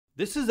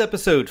This is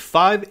episode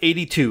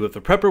 582 of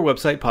the Prepper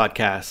Website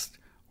Podcast,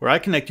 where I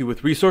connect you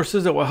with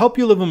resources that will help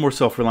you live a more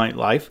self-reliant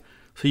life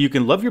so you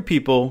can love your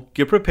people,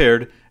 get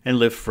prepared, and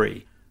live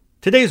free.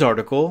 Today's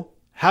article,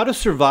 How to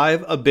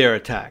Survive a Bear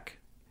Attack.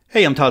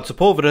 Hey, I'm Todd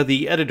Sepulveda,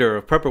 the editor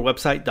of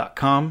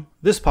PrepperWebsite.com.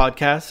 This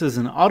podcast is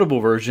an audible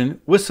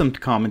version with some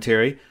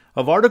commentary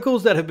of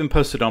articles that have been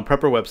posted on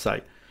Prepper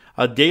Website,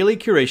 a daily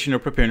curation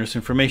of preparedness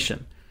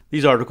information.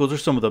 These articles are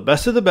some of the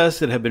best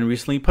that have been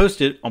recently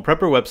posted on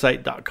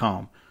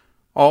PrepperWebsite.com.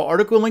 All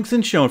article links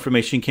and show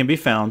information can be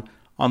found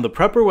on the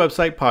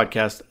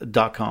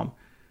PrepperWebsitePodcast.com.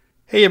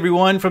 Hey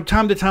everyone, from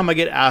time to time I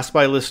get asked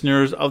by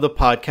listeners of the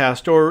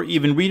podcast or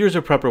even readers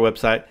of Prepper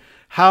Website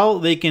how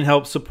they can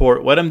help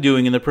support what I'm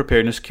doing in the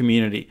preparedness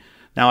community.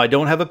 Now I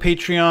don't have a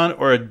Patreon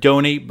or a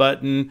donate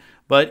button,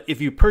 but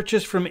if you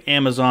purchase from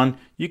Amazon,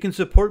 you can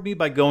support me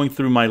by going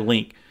through my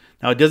link.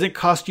 Now it doesn't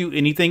cost you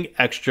anything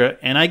extra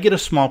and I get a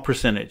small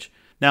percentage.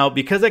 Now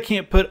because I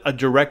can't put a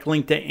direct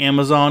link to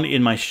Amazon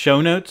in my show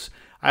notes,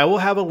 I will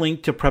have a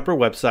link to Prepper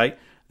Website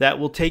that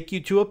will take you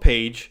to a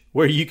page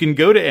where you can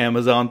go to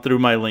Amazon through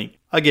my link.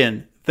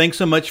 Again, thanks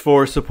so much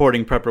for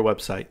supporting Prepper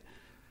Website.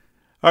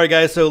 All right,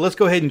 guys, so let's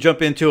go ahead and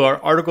jump into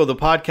our article of the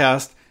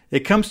podcast. It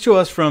comes to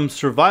us from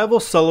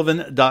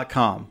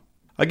survivalsullivan.com.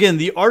 Again,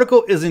 the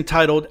article is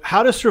entitled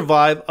How to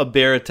Survive a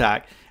Bear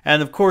Attack.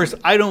 And of course,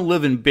 I don't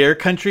live in bear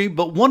country,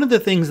 but one of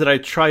the things that I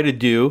try to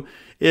do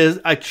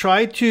is I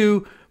try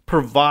to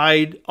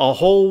provide a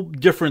whole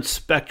different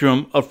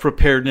spectrum of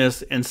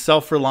preparedness and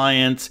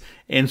self-reliance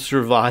and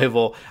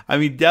survival. I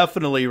mean,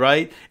 definitely,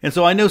 right? And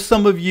so I know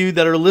some of you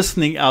that are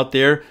listening out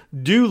there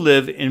do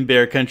live in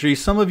bear country.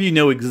 Some of you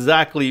know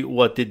exactly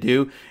what to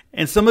do.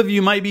 And some of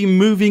you might be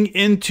moving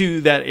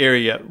into that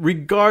area.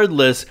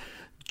 Regardless,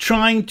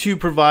 trying to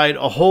provide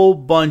a whole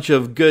bunch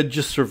of good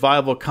just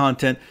survival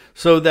content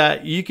so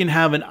that you can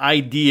have an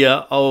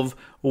idea of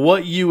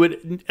what you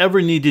would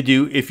ever need to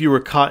do if you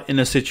were caught in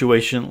a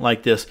situation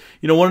like this.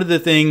 You know, one of the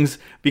things,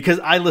 because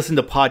I listen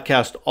to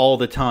podcasts all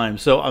the time,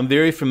 so I'm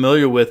very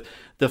familiar with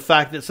the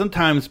fact that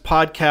sometimes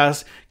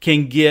podcasts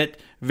can get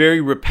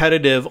very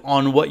repetitive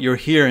on what you're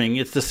hearing.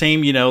 It's the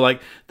same, you know,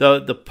 like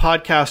the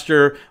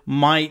podcaster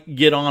might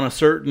get on a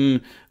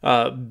certain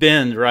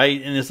bend,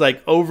 right? And it's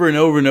like over and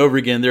over and over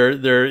again,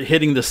 they're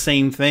hitting the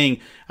same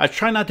thing. I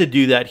try not to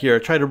do that here. I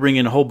try to bring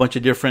in a whole bunch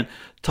of different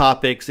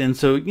topics. And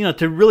so, you know,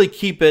 to really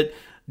keep it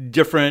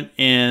different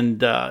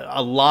and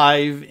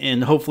alive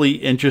and hopefully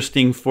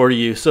interesting for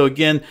you. So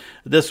again,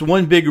 that's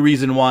one big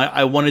reason why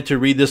I wanted to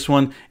read this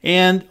one.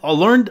 And I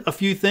learned a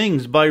few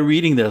things by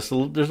reading this.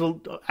 There's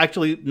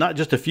actually not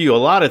just a few, a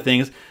lot of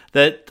things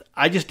that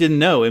I just didn't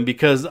know. And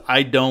because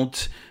I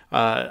don't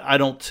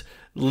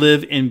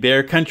live in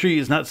bear country,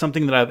 it's not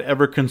something that I've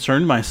ever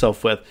concerned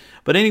myself with.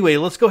 But anyway,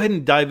 let's go ahead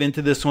and dive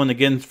into this one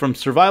again from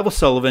Survival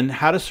Sullivan,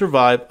 How to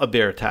Survive a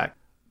Bear Attack.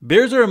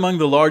 Bears are among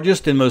the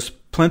largest and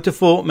most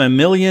plentiful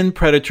mammalian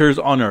predators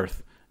on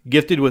Earth,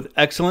 gifted with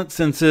excellent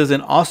senses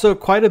and also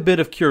quite a bit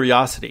of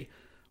curiosity.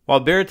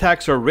 While bear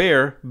attacks are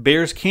rare,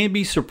 bears can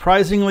be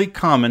surprisingly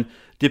common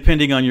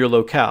depending on your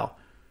locale.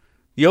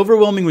 The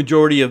overwhelming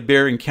majority of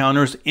bear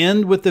encounters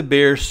end with the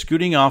bear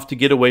scooting off to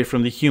get away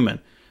from the human,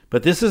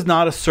 but this is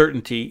not a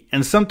certainty,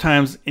 and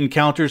sometimes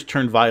encounters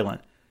turn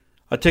violent.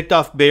 A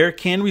ticked-off bear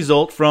can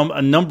result from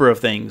a number of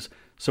things: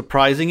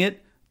 surprising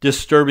it,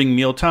 disturbing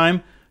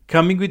mealtime,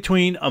 coming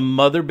between a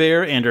mother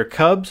bear and her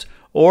cubs,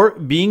 or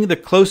being the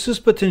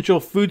closest potential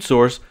food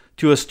source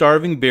to a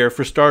starving bear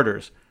for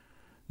starters.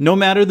 No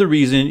matter the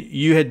reason,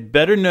 you had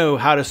better know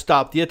how to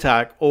stop the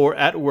attack or,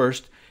 at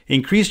worst,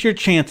 increase your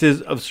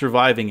chances of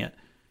surviving it.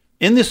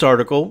 In this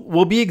article,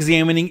 we'll be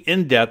examining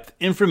in-depth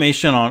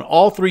information on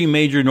all three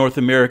major North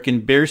American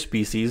bear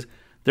species,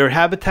 their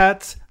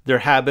habitats, their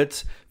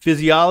habits,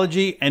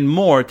 physiology, and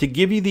more to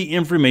give you the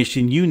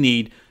information you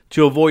need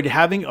to avoid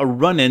having a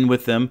run-in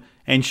with them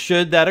and,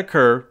 should that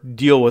occur,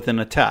 deal with an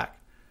attack.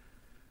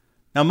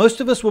 Now,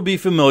 most of us will be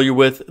familiar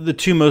with the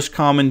two most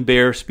common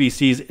bear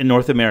species in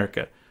North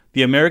America,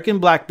 the American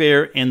black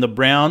bear and the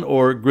brown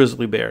or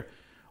grizzly bear.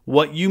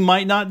 What you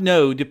might not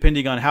know,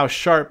 depending on how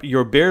sharp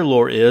your bear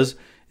lore is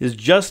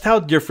just how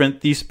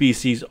different these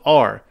species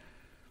are.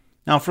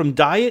 Now, from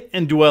diet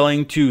and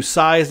dwelling to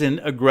size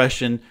and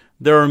aggression,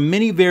 there are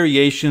many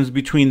variations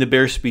between the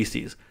bear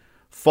species.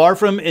 Far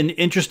from an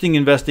interesting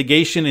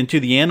investigation into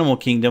the animal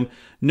kingdom,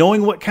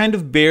 knowing what kind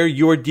of bear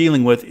you're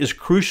dealing with is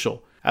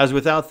crucial, as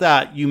without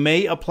that, you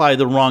may apply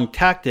the wrong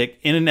tactic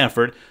in an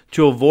effort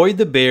to avoid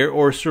the bear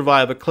or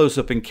survive a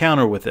close-up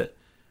encounter with it.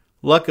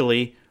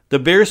 Luckily, the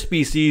bear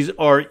species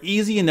are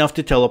easy enough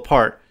to tell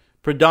apart,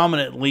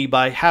 predominantly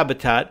by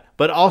habitat,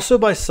 but also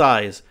by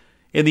size.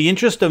 In the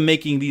interest of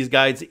making these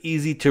guides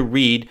easy to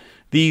read,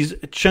 these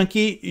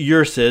chunky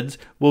ursids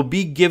will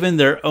be given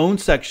their own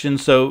section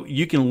so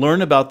you can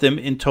learn about them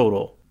in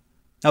total.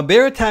 Now,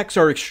 bear attacks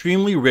are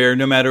extremely rare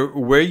no matter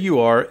where you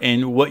are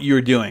and what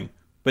you're doing.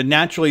 But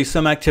naturally,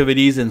 some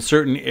activities in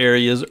certain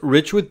areas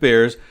rich with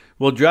bears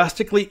will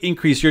drastically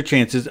increase your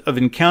chances of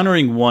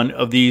encountering one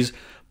of these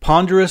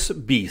ponderous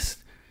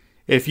beasts.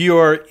 If you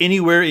are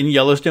anywhere in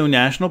Yellowstone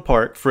National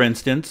Park, for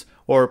instance,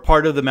 or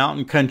part of the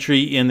mountain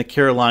country in the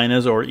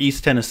Carolinas or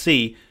East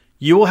Tennessee,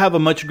 you will have a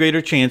much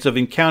greater chance of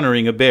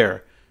encountering a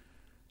bear.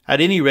 At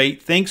any rate,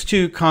 thanks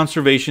to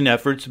conservation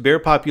efforts, bear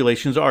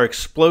populations are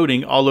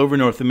exploding all over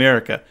North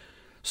America.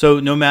 So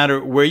no matter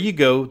where you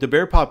go, the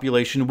bear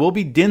population will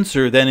be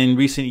denser than in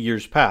recent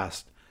years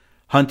past.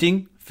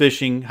 Hunting,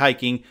 fishing,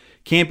 hiking,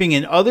 camping,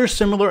 and other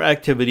similar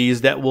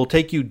activities that will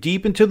take you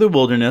deep into the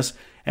wilderness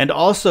and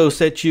also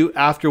set you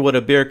after what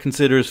a bear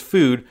considers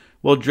food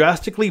will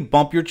drastically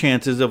bump your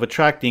chances of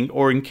attracting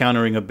or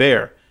encountering a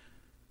bear.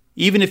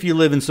 Even if you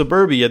live in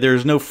suburbia, there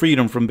is no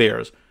freedom from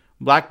bears.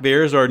 Black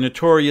bears are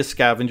notorious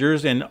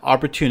scavengers and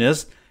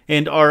opportunists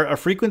and are a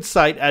frequent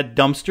sight at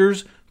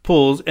dumpsters,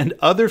 pools, and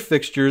other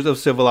fixtures of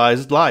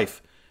civilized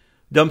life.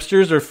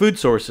 Dumpsters are food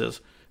sources.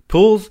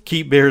 Pools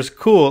keep bears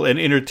cool and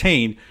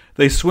entertained.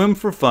 They swim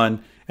for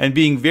fun, and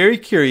being very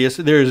curious,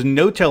 there is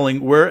no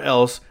telling where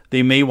else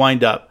they may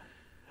wind up.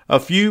 A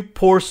few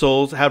poor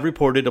souls have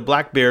reported a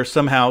black bear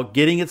somehow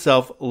getting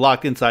itself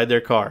locked inside their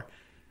car.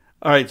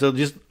 All right, so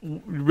just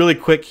really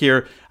quick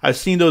here. I've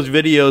seen those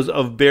videos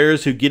of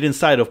bears who get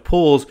inside of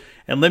pools,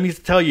 and let me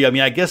tell you,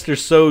 I guess they're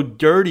so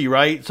dirty,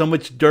 right? So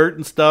much dirt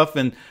and stuff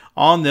and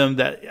on them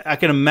that I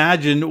can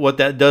imagine what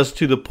that does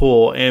to the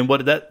pool and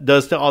what that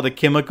does to all the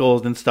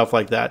chemicals and stuff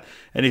like that.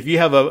 And if you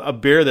have a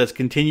bear that's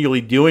continually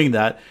doing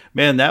that,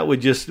 man, that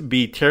would just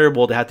be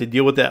terrible to have to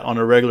deal with that on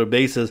a regular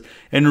basis.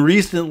 And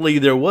recently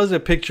there was a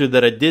picture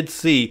that I did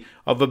see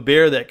of a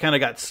bear that kind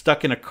of got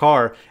stuck in a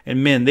car,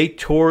 and man, they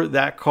tore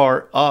that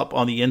car up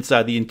on the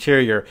inside, the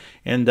interior.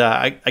 And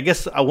I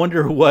guess I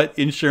wonder what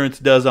insurance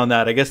does on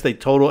that. I guess they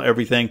total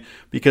everything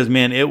because,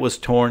 man, it was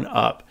torn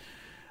up.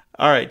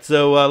 All right,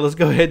 so let's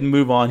go ahead and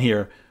move on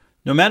here.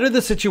 No matter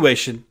the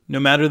situation, no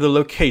matter the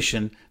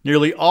location,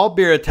 nearly all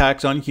bear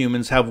attacks on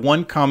humans have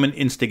one common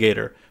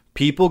instigator.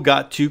 People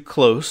got too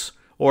close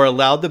or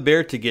allowed the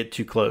bear to get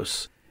too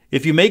close.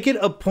 If you make it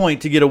a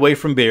point to get away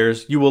from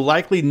bears, you will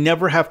likely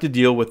never have to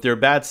deal with their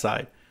bad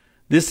side.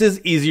 This is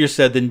easier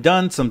said than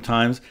done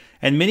sometimes,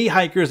 and many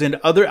hikers and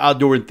other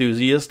outdoor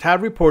enthusiasts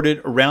have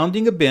reported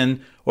rounding a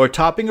bend or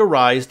topping a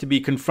rise to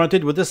be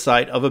confronted with the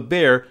sight of a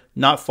bear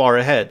not far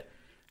ahead.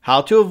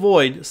 How to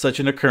avoid such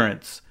an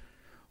occurrence?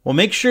 Well,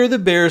 make sure the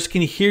bears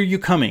can hear you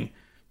coming.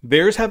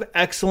 Bears have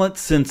excellent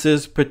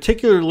senses,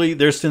 particularly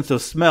their sense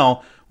of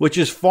smell, which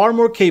is far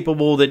more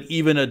capable than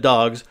even a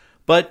dog's,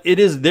 but it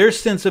is their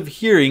sense of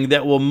hearing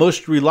that will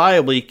most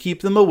reliably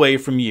keep them away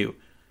from you.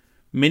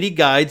 Many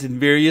guides in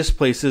various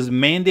places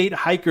mandate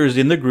hikers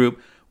in the group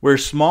wear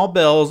small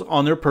bells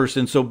on their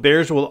person so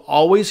bears will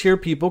always hear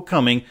people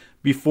coming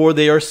before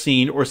they are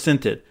seen or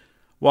scented.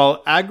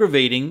 While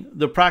aggravating,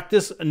 the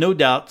practice no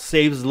doubt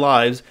saves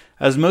lives,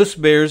 as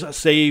most bears,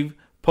 save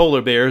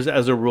polar bears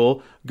as a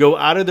rule, go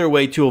out of their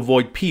way to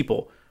avoid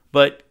people,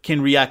 but can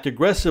react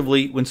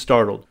aggressively when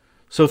startled.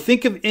 So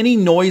think of any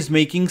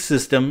noise-making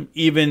system,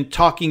 even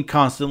talking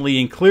constantly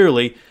and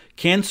clearly,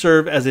 can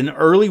serve as an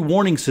early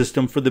warning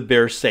system for the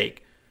bear's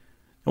sake.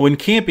 When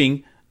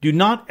camping, do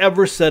not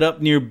ever set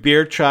up near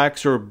bear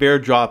tracks or bear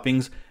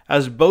droppings,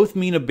 as both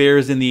mean a bear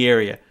is in the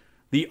area.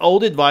 The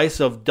old advice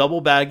of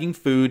double bagging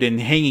food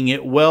and hanging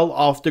it well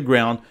off the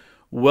ground,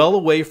 well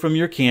away from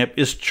your camp,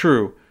 is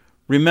true.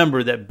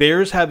 Remember that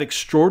bears have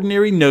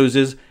extraordinary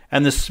noses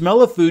and the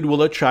smell of food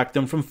will attract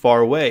them from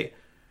far away.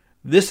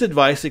 This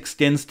advice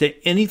extends to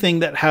anything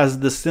that has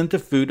the scent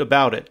of food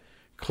about it: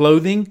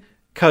 clothing,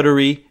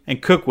 cutlery,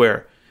 and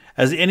cookware,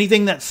 as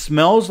anything that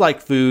smells like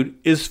food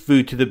is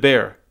food to the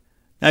bear.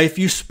 Now, if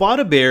you spot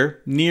a bear,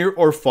 near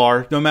or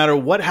far, no matter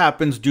what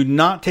happens, do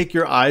not take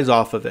your eyes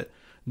off of it.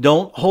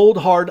 Don't hold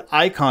hard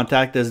eye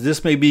contact, as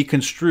this may be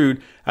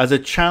construed as a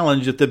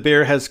challenge if the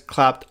bear has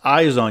clapped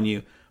eyes on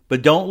you.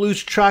 But don't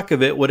lose track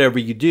of it whatever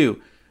you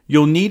do.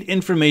 You'll need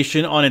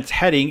information on its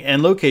heading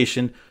and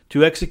location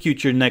to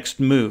execute your next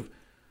move.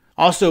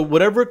 Also,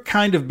 whatever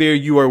kind of bear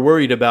you are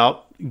worried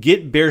about,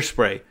 get bear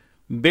spray.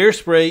 Bear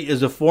spray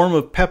is a form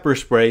of pepper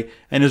spray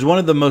and is one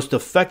of the most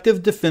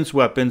effective defense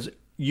weapons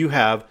you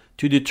have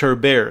to deter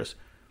bears.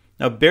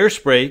 Now, bear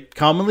spray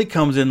commonly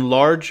comes in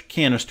large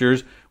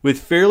canisters with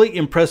fairly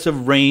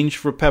impressive range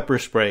for pepper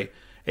spray,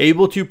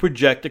 able to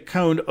project a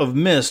cone of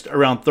mist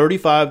around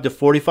 35 to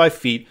 45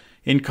 feet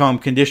in calm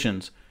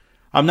conditions.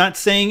 I'm not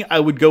saying I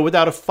would go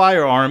without a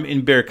firearm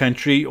in bear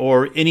country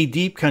or any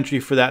deep country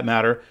for that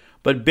matter,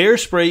 but bear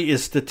spray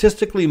is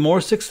statistically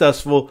more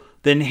successful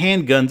than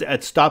handguns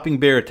at stopping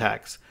bear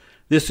attacks.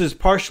 This is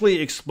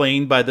partially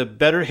explained by the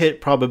better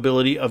hit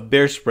probability of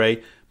bear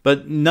spray,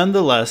 but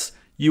nonetheless,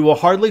 you will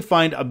hardly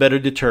find a better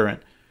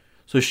deterrent.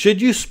 So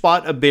should you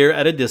spot a bear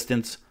at a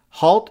distance,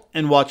 halt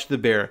and watch the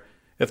bear.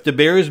 If the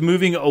bear is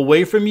moving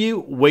away from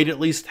you, wait at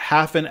least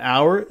half an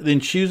hour,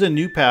 then choose a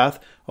new path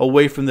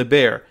away from the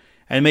bear,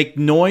 and make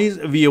noise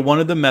via one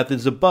of the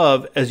methods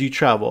above as you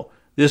travel.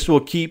 This will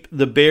keep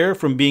the bear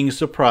from being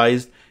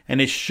surprised, and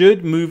it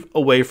should move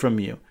away from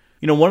you.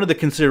 You know, one of the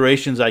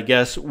considerations, I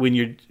guess, when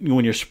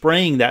you're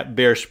spraying that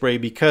bear spray,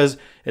 because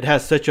it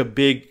has such a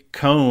big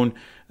cone,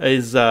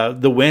 is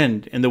the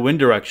wind and the wind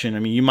direction. I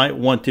mean, you might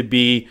want to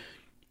be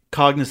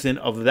cognizant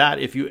of that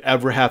if you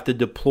ever have to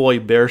deploy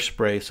bear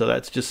spray. So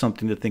that's just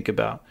something to think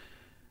about.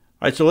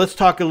 All right, so let's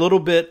talk a little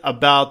bit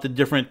about the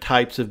different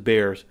types of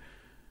bears.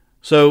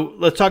 So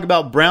let's talk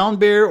about brown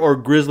bear or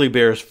grizzly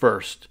bears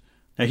first.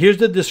 Now here's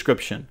the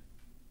description.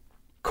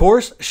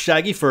 Coarse,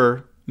 shaggy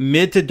fur,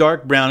 mid to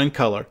dark brown in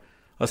color.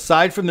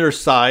 Aside from their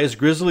size,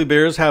 grizzly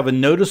bears have a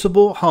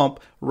noticeable hump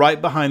right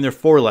behind their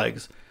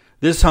forelegs.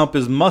 This hump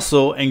is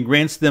muscle and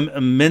grants them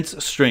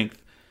immense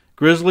strength.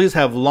 Grizzlies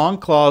have long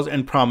claws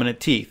and prominent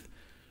teeth.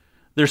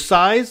 Their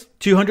size,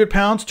 200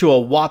 pounds to a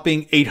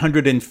whopping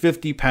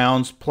 850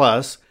 pounds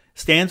plus,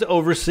 stands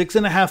over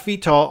 6.5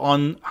 feet tall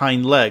on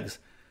hind legs.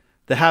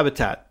 The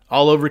habitat,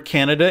 all over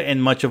Canada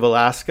and much of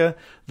Alaska,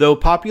 though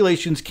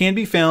populations can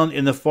be found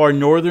in the far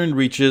northern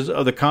reaches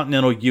of the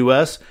continental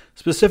U.S.,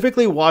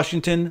 specifically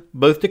Washington,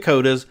 both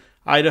Dakotas,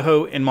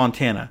 Idaho, and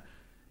Montana.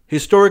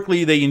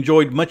 Historically, they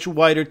enjoyed much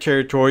wider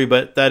territory,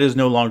 but that is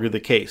no longer the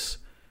case.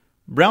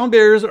 Brown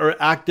bears are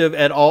active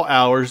at all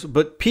hours,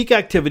 but peak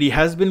activity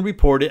has been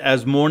reported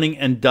as morning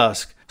and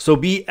dusk, so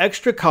be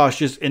extra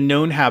cautious in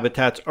known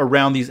habitats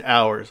around these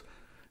hours.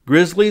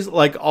 Grizzlies,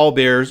 like all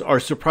bears, are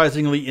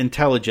surprisingly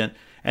intelligent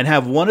and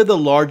have one of the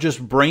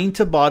largest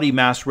brain-to-body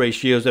mass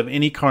ratios of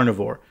any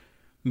carnivore.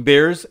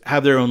 Bears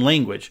have their own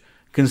language,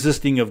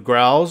 consisting of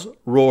growls,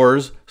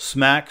 roars,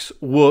 smacks,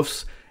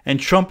 woofs, and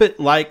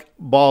trumpet-like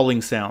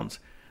bawling sounds.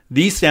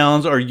 These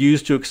sounds are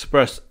used to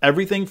express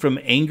everything from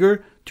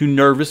anger to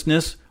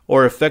nervousness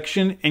or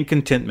affection and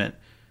contentment.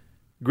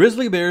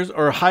 Grizzly bears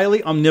are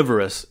highly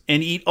omnivorous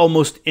and eat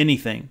almost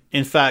anything.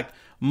 In fact,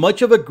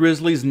 much of a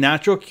grizzly's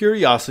natural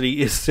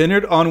curiosity is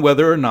centered on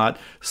whether or not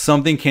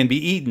something can be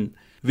eaten.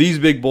 These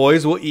big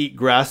boys will eat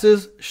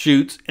grasses,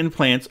 shoots, and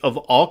plants of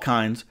all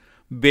kinds,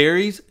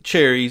 berries,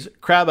 cherries,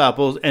 crab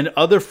apples, and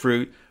other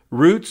fruit,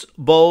 roots,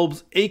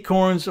 bulbs,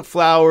 acorns,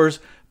 flowers,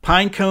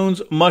 pine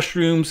cones,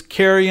 mushrooms,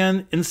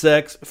 carrion,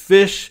 insects,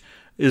 fish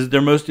is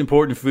their most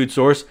important food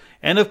source,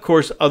 and of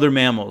course other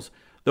mammals.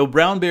 Though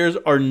brown bears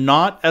are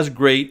not as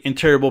great and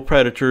terrible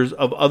predators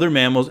of other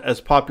mammals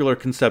as popular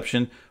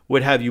conception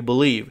would have you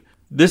believe.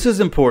 This is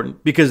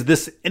important because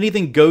this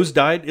anything goes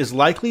diet is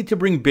likely to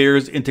bring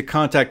bears into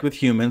contact with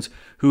humans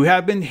who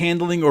have been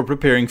handling or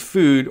preparing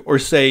food or,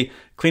 say,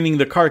 cleaning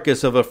the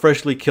carcass of a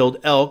freshly killed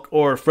elk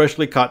or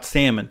freshly caught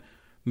salmon.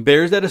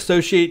 Bears that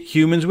associate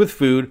humans with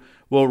food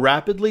will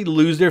rapidly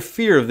lose their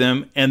fear of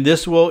them, and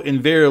this will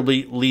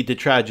invariably lead to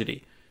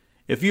tragedy.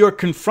 If you are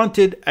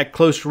confronted at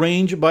close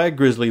range by a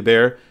grizzly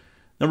bear,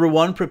 number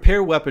 1,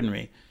 prepare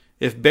weaponry.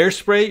 If bear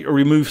spray or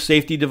remove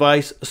safety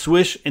device,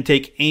 swish and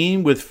take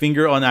aim with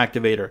finger on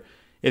activator.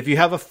 If you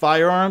have a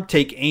firearm,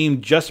 take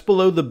aim just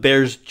below the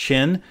bear's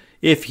chin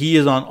if he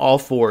is on all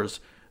fours.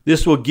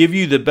 This will give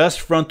you the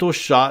best frontal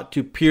shot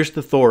to pierce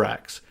the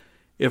thorax.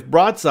 If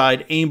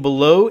broadside, aim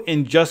below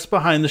and just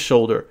behind the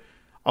shoulder.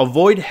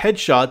 Avoid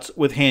headshots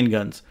with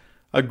handguns.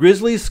 A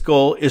grizzly's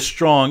skull is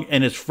strong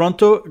and its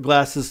frontal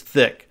glass is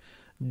thick.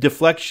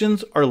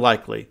 Deflections are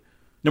likely.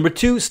 Number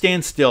 2,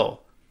 stand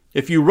still.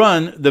 If you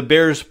run, the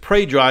bear's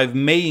prey drive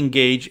may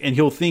engage and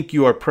he'll think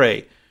you are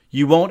prey.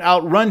 You won't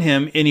outrun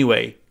him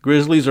anyway.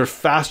 Grizzlies are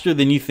faster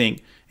than you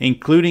think,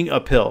 including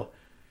uphill.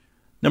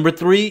 Number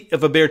 3,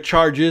 if a bear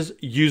charges,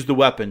 use the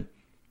weapon.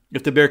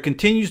 If the bear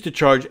continues to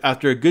charge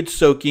after a good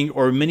soaking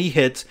or many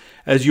hits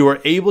as you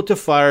are able to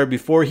fire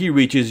before he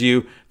reaches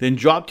you, then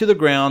drop to the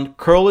ground,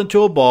 curl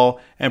into a ball,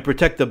 and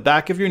protect the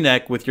back of your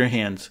neck with your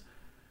hands.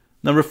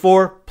 Number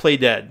 4, play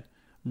dead.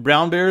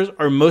 Brown bears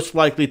are most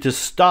likely to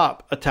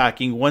stop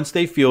attacking once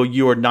they feel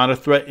you are not a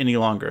threat any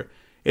longer.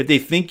 If they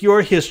think you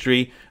are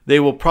history, they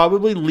will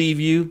probably leave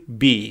you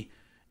be.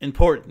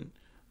 Important.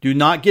 Do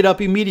not get up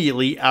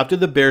immediately after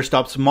the bear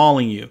stops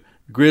mauling you.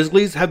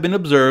 Grizzlies have been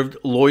observed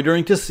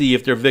loitering to see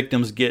if their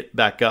victims get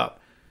back up.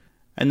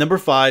 And number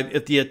 5,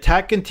 if the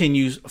attack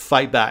continues,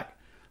 fight back.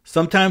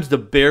 Sometimes the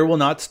bear will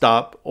not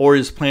stop or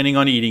is planning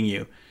on eating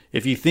you.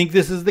 If you think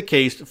this is the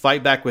case,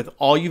 fight back with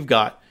all you've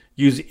got.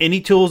 Use any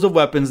tools or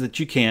weapons that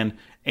you can.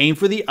 Aim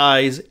for the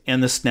eyes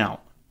and the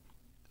snout.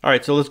 All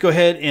right, so let's go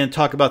ahead and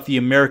talk about the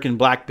American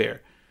black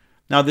bear.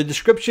 Now, the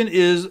description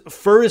is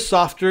fur is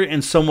softer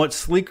and somewhat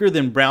sleeker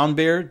than brown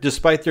bear,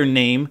 despite their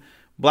name.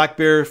 Black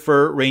bear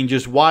fur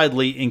ranges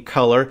widely in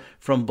color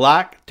from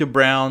black to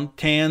brown,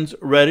 tans,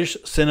 reddish,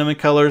 cinnamon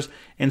colors,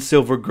 and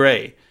silver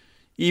gray,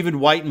 even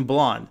white and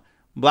blonde.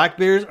 Black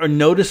bears are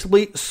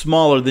noticeably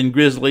smaller than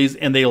grizzlies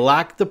and they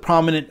lack the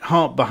prominent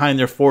hump behind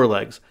their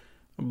forelegs.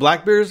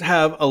 Black bears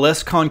have a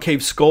less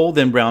concave skull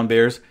than brown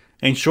bears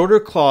and shorter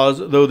claws,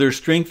 though their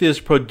strength is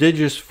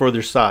prodigious for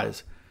their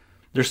size.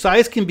 Their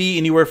size can be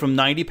anywhere from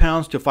 90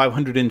 pounds to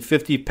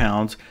 550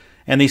 pounds,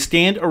 and they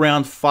stand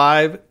around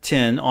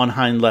 5'10" on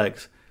hind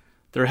legs.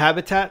 Their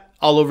habitat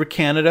all over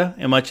Canada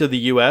and much of the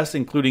U.S.,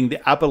 including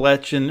the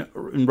Appalachian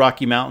and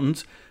Rocky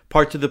Mountains,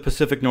 parts of the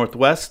Pacific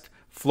Northwest,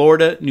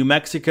 Florida, New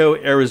Mexico,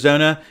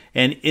 Arizona,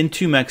 and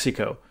into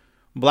Mexico.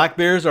 Black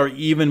bears are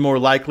even more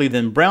likely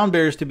than brown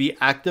bears to be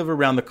active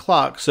around the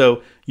clock,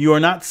 so you are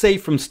not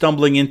safe from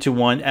stumbling into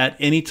one at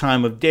any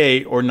time of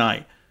day or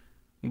night.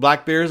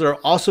 Black bears are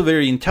also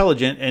very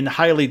intelligent and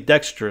highly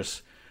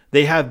dexterous.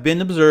 They have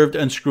been observed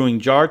unscrewing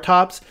jar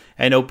tops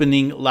and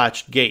opening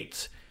latched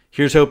gates.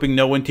 Here's hoping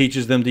no one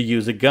teaches them to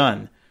use a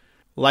gun.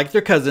 Like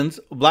their cousins,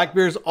 black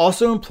bears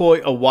also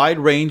employ a wide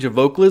range of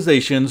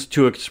vocalizations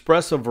to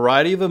express a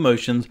variety of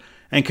emotions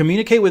and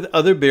communicate with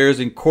other bears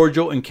in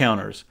cordial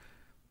encounters.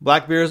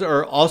 Black bears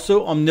are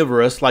also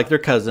omnivorous like their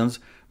cousins,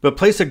 but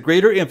place a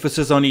greater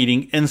emphasis on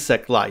eating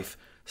insect life,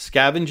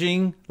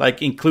 scavenging,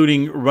 like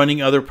including running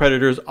other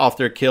predators off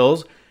their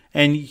kills,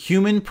 and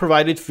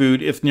human-provided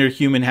food if near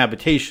human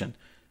habitation.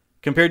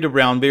 Compared to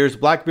brown bears,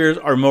 black bears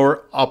are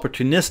more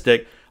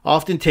opportunistic,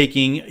 often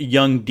taking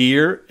young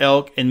deer,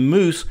 elk, and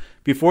moose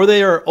before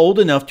they are old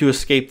enough to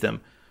escape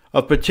them.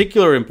 Of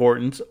particular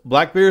importance,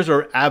 black bears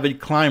are avid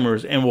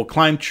climbers and will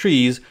climb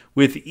trees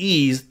with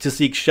ease to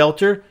seek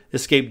shelter,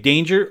 escape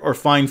danger, or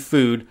find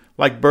food,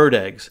 like bird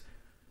eggs.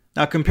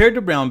 Now, compared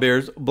to brown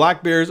bears,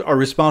 black bears are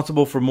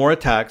responsible for more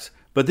attacks,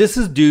 but this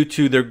is due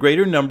to their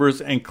greater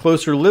numbers and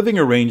closer living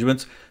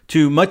arrangements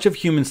to much of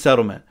human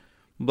settlement.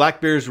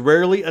 Black bears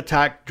rarely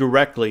attack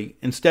directly,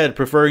 instead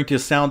preferring to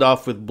sound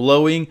off with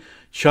blowing,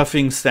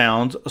 chuffing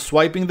sounds,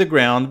 swiping the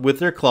ground with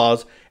their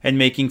claws, and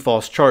making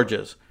false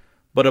charges.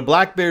 But a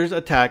black bear's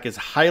attack is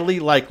highly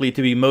likely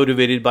to be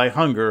motivated by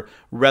hunger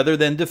rather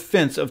than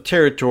defense of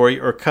territory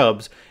or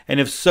cubs, and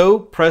if so,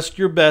 press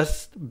your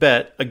best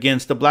bet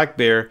against a black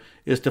bear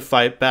is to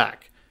fight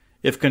back.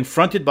 If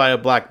confronted by a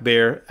black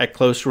bear at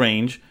close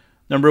range,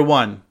 number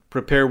 1,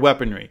 prepare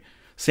weaponry.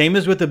 Same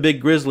as with the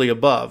big grizzly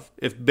above.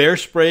 If bear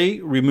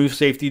spray, remove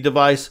safety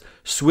device,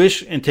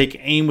 swish and take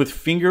aim with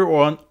finger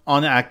or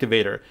on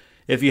activator.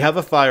 If you have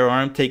a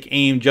firearm, take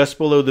aim just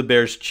below the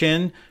bear's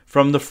chin,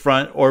 from the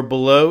front, or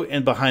below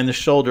and behind the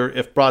shoulder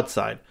if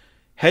broadside.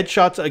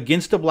 Headshots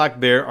against a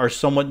black bear are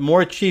somewhat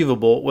more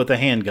achievable with a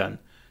handgun.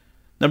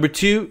 Number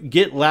 2,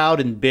 get loud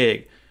and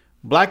big.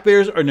 Black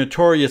bears are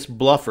notorious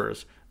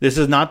bluffers. This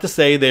is not to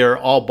say they are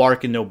all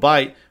bark and no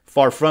bite,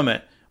 far from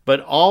it,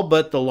 but all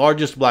but the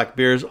largest black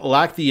bears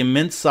lack the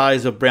immense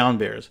size of brown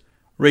bears.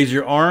 Raise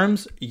your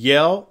arms,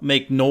 yell,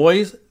 make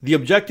noise. The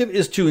objective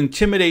is to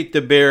intimidate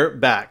the bear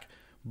back.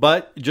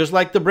 But just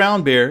like the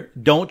brown bear,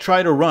 don't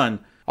try to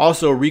run.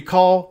 Also,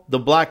 recall the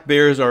black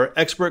bears are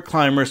expert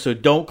climbers, so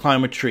don't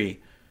climb a tree.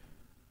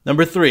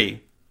 Number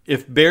 3,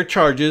 if bear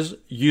charges,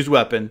 use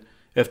weapon.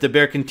 If the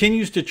bear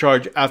continues to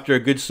charge after a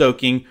good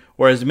soaking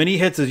or as many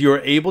hits as you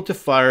are able to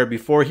fire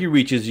before he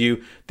reaches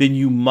you, then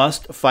you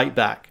must fight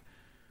back.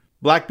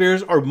 Black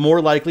bears are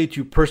more likely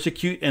to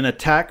persecute and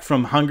attack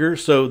from hunger,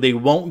 so they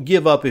won't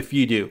give up if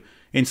you do.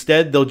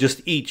 Instead, they'll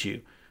just eat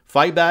you.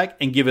 Fight back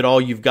and give it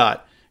all you've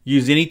got.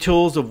 Use any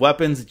tools of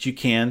weapons that you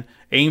can.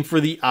 Aim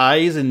for the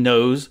eyes and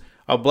nose.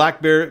 A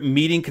black bear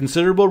meeting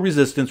considerable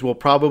resistance will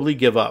probably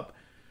give up.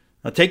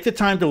 Now take the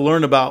time to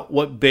learn about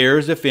what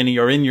bears, if any,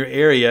 are in your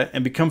area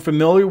and become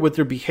familiar with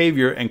their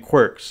behavior and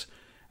quirks.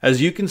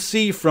 As you can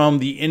see from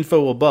the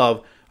info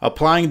above,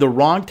 applying the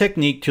wrong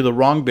technique to the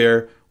wrong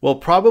bear will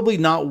probably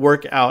not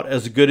work out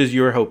as good as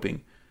you are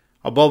hoping.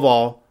 Above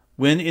all,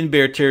 when in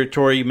bear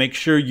territory, make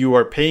sure you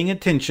are paying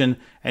attention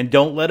and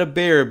don't let a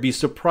bear be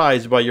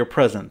surprised by your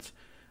presence.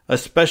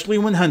 Especially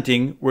when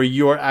hunting, where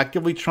you are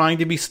actively trying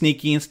to be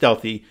sneaky and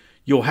stealthy,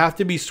 you'll have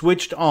to be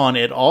switched on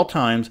at all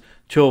times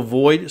to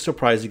avoid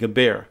surprising a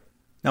bear.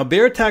 Now,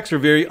 bear attacks are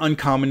very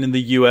uncommon in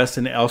the U.S.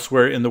 and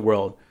elsewhere in the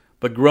world,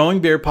 but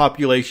growing bear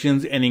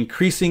populations and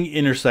increasing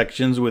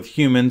intersections with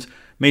humans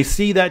may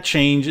see that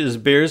change as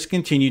bears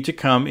continue to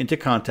come into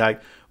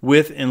contact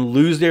with and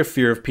lose their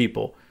fear of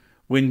people.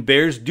 When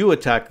bears do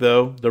attack,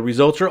 though, the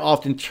results are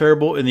often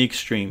terrible in the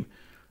extreme.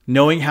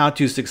 Knowing how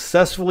to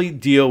successfully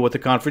deal with a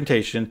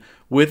confrontation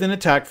with an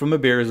attack from a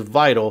bear is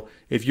vital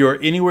if you are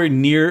anywhere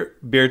near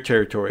bear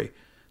territory.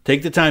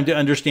 Take the time to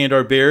understand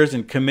our bears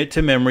and commit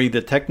to memory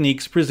the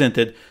techniques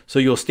presented so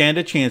you'll stand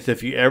a chance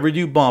if you ever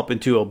do bump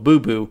into a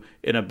boo-boo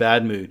in a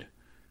bad mood.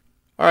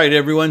 All right,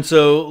 everyone.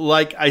 So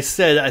like I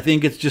said, I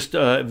think it's just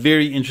a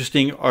very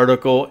interesting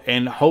article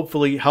and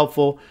hopefully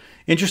helpful.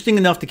 Interesting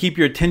enough to keep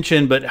your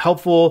attention, but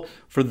helpful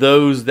for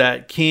those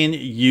that can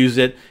use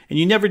it. And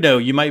you never know,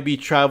 you might be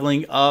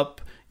traveling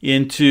up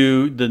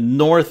into the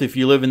north if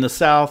you live in the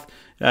south.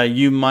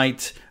 You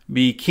might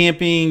be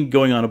camping,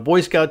 going on a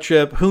Boy Scout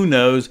trip. Who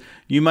knows?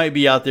 You might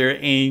be out there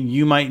and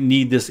you might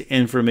need this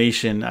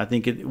information. I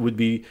think it would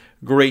be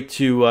great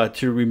to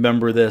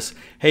remember this.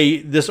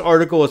 Hey, this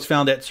article is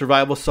found at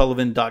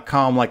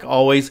survivalsullivan.com. Like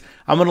always,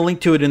 I'm going to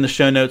link to it in the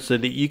show notes so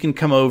that you can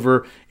come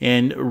over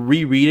and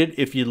reread it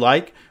if you'd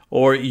like,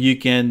 or you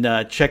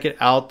can check it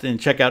out and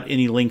check out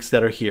any links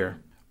that are here.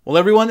 Well,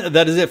 everyone,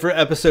 that is it for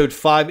episode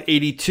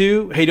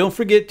 582. Hey, don't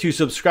forget to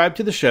subscribe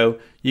to the show.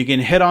 You can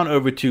head on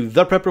over to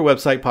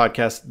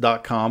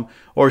theprepperwebsitepodcast.com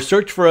or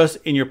search for us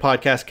in your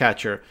podcast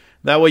catcher.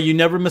 That way you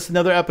never miss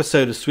another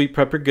episode of Sweet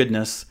Prepper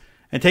Goodness.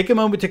 And take a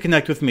moment to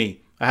connect with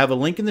me. I have a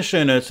link in the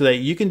show notes so that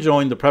you can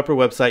join the Prepper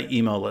Website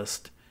email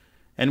list.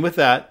 And with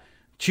that,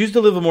 Choose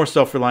to live a more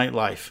self-reliant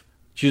life.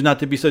 Choose not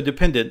to be so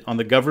dependent on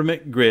the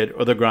government, grid,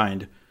 or the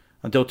grind.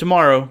 Until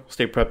tomorrow,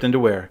 stay prepped and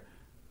aware.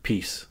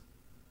 Peace.